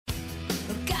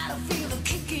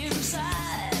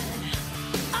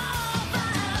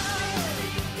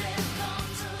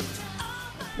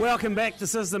Welcome back.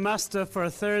 This is the muster for a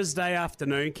Thursday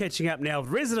afternoon. Catching up now with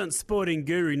resident sporting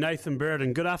guru Nathan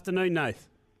Burdon. Good afternoon, Nath.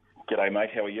 G'day, mate.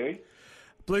 How are you?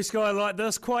 Blue sky like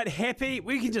this, quite happy.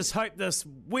 We can just hope this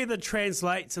weather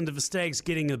translates into the Stags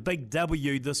getting a big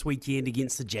W this weekend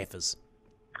against the Jaffers.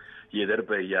 Yeah,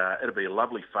 it'll be a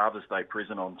lovely Father's Day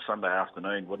present on Sunday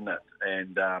afternoon, wouldn't it?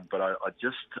 And but I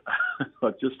just I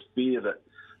just fear that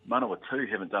Manawatu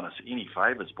haven't done us any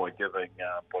favours by giving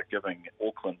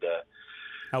Auckland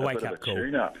a wake up call.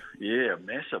 Tune up. Yeah, a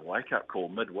massive wake up call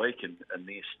midweek and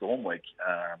their storm week.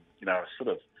 I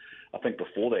think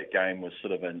before that game was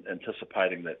sort of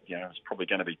anticipating that it was probably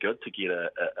going to be good to get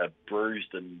a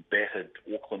bruised and battered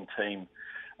Auckland team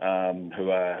who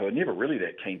are never really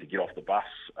that keen to get off the bus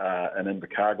in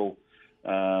Invercargill.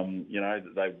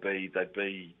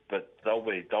 But they'll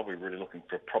be really looking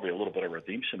for probably a little bit of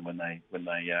redemption when they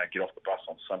get off the bus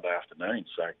on Sunday afternoon.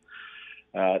 So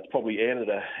it's probably added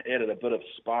a bit of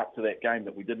spark to that game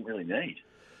that we didn't really need.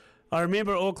 I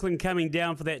remember Auckland coming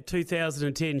down for that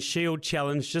 2010 Shield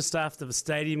Challenge just after the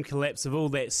stadium collapse of all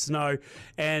that snow,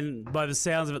 and by the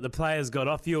sounds of it, the players got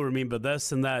off. You'll remember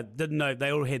this, and they didn't know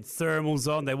they all had thermals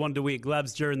on. They wanted to wear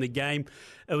gloves during the game.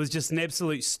 It was just an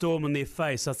absolute storm in their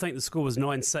face. I think the score was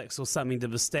 9-6 or something to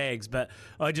the Stags, but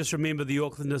I just remember the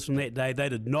Aucklanders from that day. They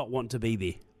did not want to be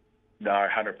there. No,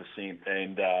 100%.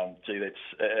 And, it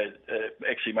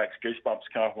actually makes goosebumps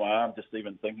come off my arm just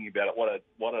even thinking about it.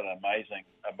 What an amazing,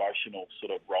 emotional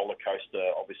sort of roller coaster.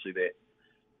 Obviously,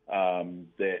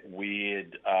 that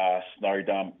weird snow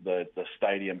dump, the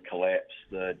stadium collapse.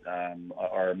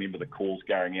 I remember the calls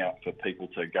going out for people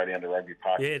to go down to Rugby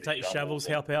Park. Yeah, take shovels,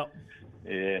 help out.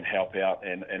 Yeah, and help out.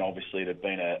 And obviously, it had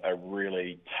been a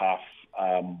really tough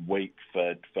week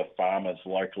for farmers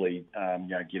locally,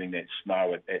 getting that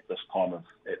snow at this time of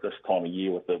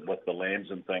year with the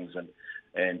lambs and things,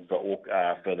 and for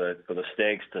the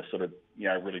Stags to sort of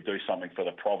really do something for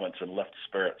the province and lift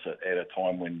spirits at a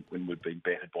time when we'd been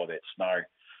battered by that snow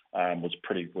was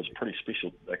pretty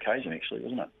special occasion actually,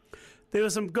 wasn't it? There were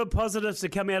some good positives to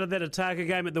come out of that Otago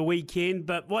game at the weekend,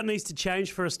 but what needs to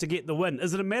change for us to get the win?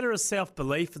 Is it a matter of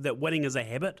self-belief that winning is a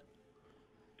habit?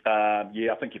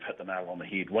 Yeah, I think you've hit the nail on the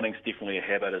head. Winning's definitely a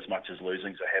habit as much as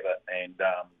losing's a habit,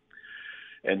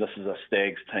 and this is a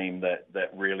Stags team that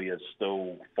really is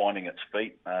still finding its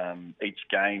feet. Each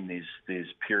game, there's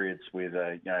periods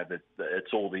where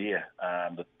it's all there.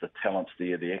 The talent's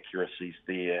there, the accuracy's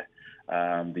there,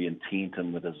 the intent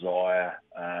and the desire,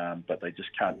 but they just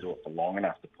can't do it for long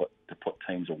enough to put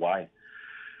teams away.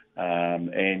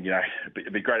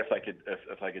 It'd be great if they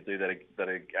could do that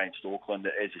against Auckland.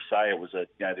 As you say, it was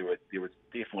there was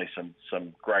definitely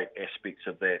some great aspects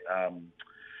of that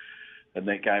in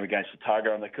that game against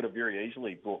Otago, and they could have very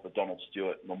easily brought the Donald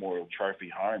Stewart Memorial Trophy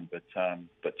home. But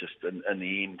just in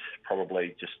the end,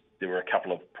 probably just there were a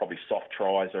couple of probably soft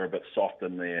tries. They're a bit soft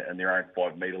in their own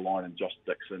 5 metre line, and Josh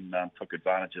Dixon took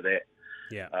advantage of that.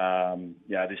 Yeah.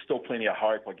 There's still plenty of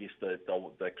hope. I guess the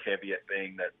caveat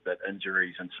being that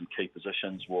injuries in some key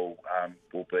positions will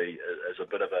be as a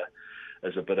bit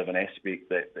of an aspect.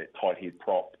 That tight head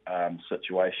prop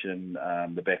situation,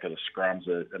 the back of the scrums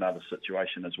are another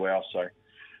situation as well. So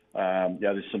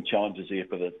there's some challenges there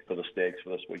for the Stags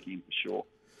for this weekend for sure.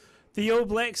 The All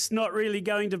Blacks not really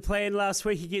going to plan last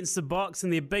week against the Box,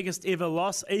 and their biggest ever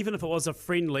loss, even if it was a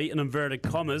friendly in inverted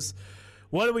commas.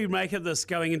 What do we make of this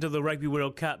going into the Rugby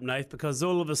World Cup, Nath? Because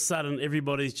all of a sudden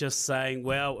everybody's just saying,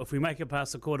 well, if we make it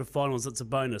past the quarterfinals, it's a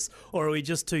bonus. Or are we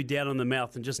just too down in the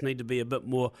mouth and just need to be a bit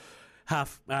more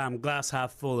glass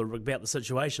half full about the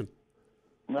situation?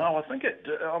 No, I think it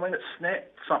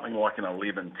snapped something like an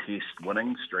 11-test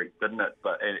winning streak, didn't it?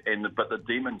 But the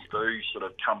Demons do sort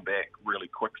of come back really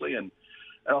quickly, and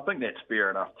I think that's fair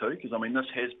enough too, because this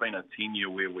has been a tenure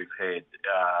where we've had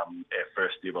our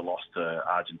first ever loss to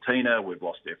Argentina, we've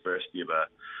lost our first ever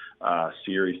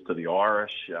series to the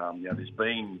Irish. There's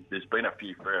been a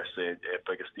few firsts. Our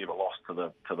biggest ever loss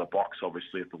to the Box,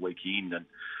 obviously at the weekend, and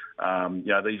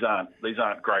these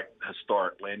aren't great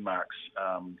historic landmarks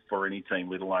for any team,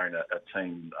 let alone a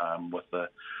team with the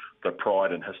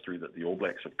pride and history that the All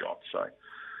Blacks have got. So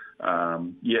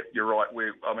you're right.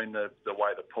 The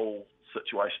way the pool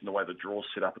situation, the way the draw's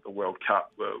set up at the World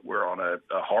Cup, we're on a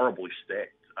horribly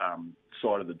stacked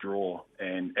side of the draw,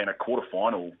 and a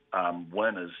quarterfinal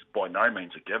win is by no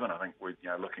means a given. I think we're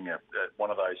looking at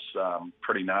one of those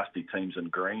pretty nasty teams in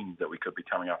green that we could be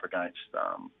coming up against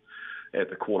at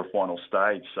the quarterfinal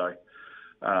stage. So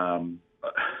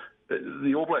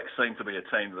the All Blacks seem to be a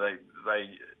team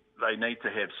they need to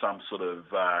have some sort of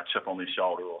chip on their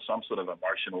shoulder or some sort of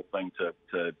emotional thing to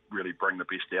really bring the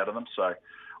best out of them. So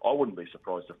I wouldn't be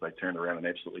surprised if they turned around and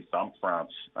absolutely thumped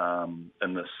France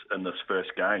in this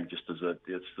first game. Just as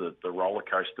it's the roller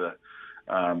coaster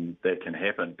that can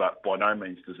happen, but by no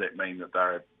means does that mean that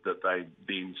they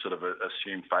then sort of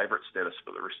assume favourite status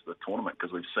for the rest of the tournament,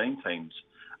 because we've seen teams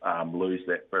lose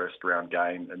that first round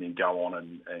game and then go on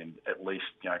and at least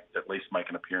make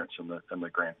an appearance in the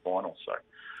grand final. So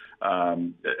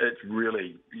it's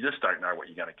really, you just don't know what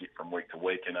you're going to get from week to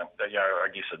week, and I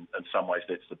guess in some ways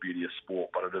that's the beauty of sport,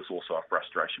 but it is also a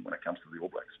frustration when it comes to the All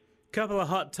Blacks. Couple of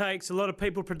hot takes. A lot of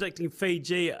people predicting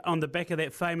Fiji on the back of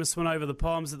that famous win over the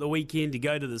Palms at the weekend to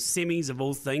go to the semis of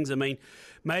all things. I mean,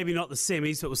 maybe not the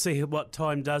semis, but we'll see what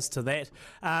time does to that.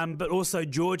 But also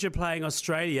Georgia playing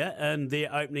Australia in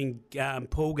their opening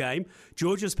pool game.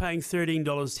 Georgia's paying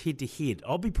 $13 head-to-head.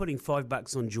 I'll be putting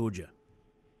 $5 on Georgia.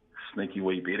 Sneaky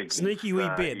wee bet again. Sneaky wee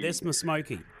bet. That's my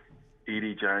smoky.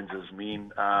 Eddie Jones's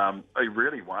men. I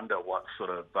really wonder what sort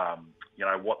of,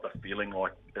 what the feeling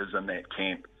like is in that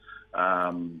camp.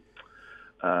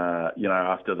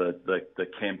 After the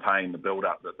campaign, the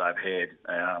build-up that they've had,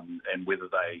 and whether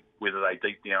they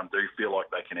deep down do feel like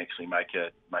they can actually make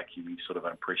any sort of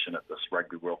impression at this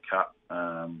Rugby World Cup,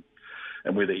 and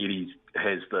whether Eddie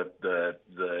has the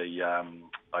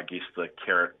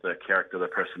character, the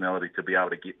personality to be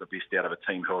able to get the best out of a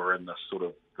team who are in this sort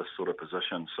of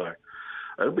position. So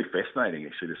it'll be fascinating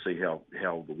actually to see how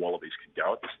the Wallabies could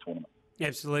go at this tournament.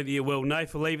 Absolutely, you will.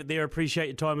 Nath, we'll leave it there. Appreciate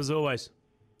your time as always.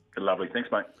 Lovely. Thanks,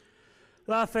 mate.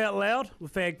 Laugh out loud. We're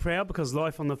fag proud because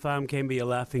life on the farm can be a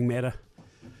laughing matter.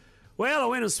 Well, I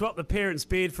went and swapped the parents'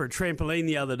 bed for a trampoline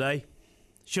the other day.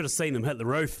 Should have seen them hit the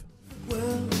roof.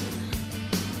 World.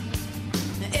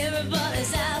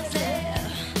 Everybody's out there.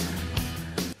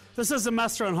 This is a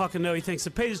muster on Hokanui. Thanks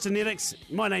to Peter's Genetics.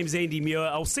 My name's Andy Muir.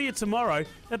 I'll see you tomorrow,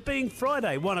 it being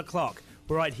Friday, 1 o'clock,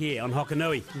 right here on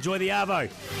Hokanui. Enjoy the Arvo.